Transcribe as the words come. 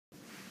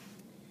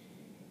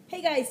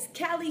Hey guys,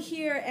 Callie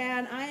here,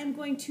 and I am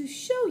going to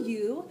show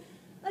you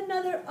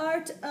another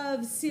Art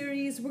of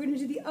series. We're going to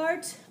do the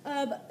art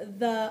of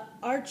the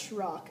arch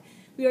rock.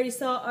 We already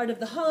saw art of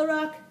the hollow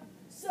rock,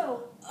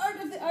 so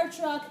art of the arch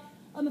rock.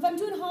 If I'm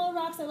doing hollow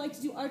rocks, I like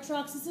to do arch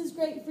rocks. This is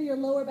great for your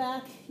lower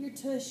back, your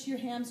tush, your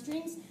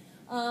hamstrings.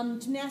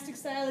 Gymnastic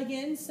style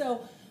again.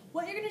 So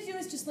what you're going to do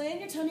is just lay on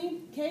your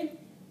tummy, okay?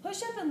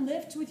 Push up and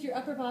lift with your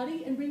upper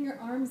body and bring your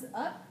arms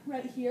up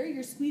right here.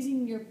 You're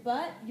squeezing your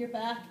butt, your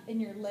back, and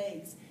your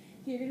legs.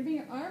 Okay, you're going to bring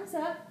your arms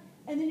up,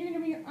 and then you're going to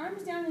bring your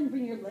arms down and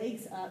bring your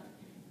legs up.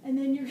 And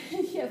then you're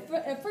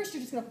at first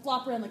you're just going to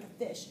flop around like a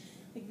fish,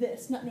 like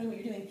this, not knowing what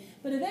you're doing.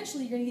 But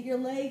eventually you're going to get your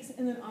legs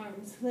and then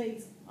arms,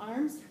 legs,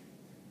 arms.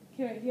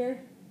 Okay, right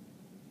here.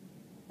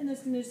 And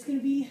that's just going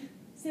to be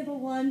simple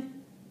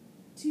 1,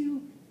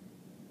 2,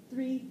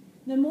 3.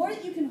 The more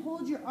that you can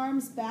hold your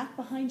arms back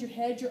behind your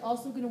head, you're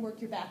also going to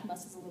work your back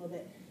muscles a little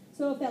bit.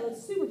 So if that looks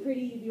super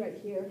pretty, you'd be right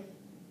here.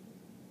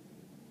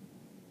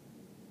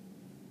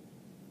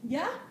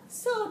 Yeah?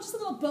 So just a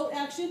little boat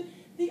action.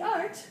 The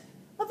art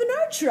of an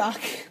arch rock.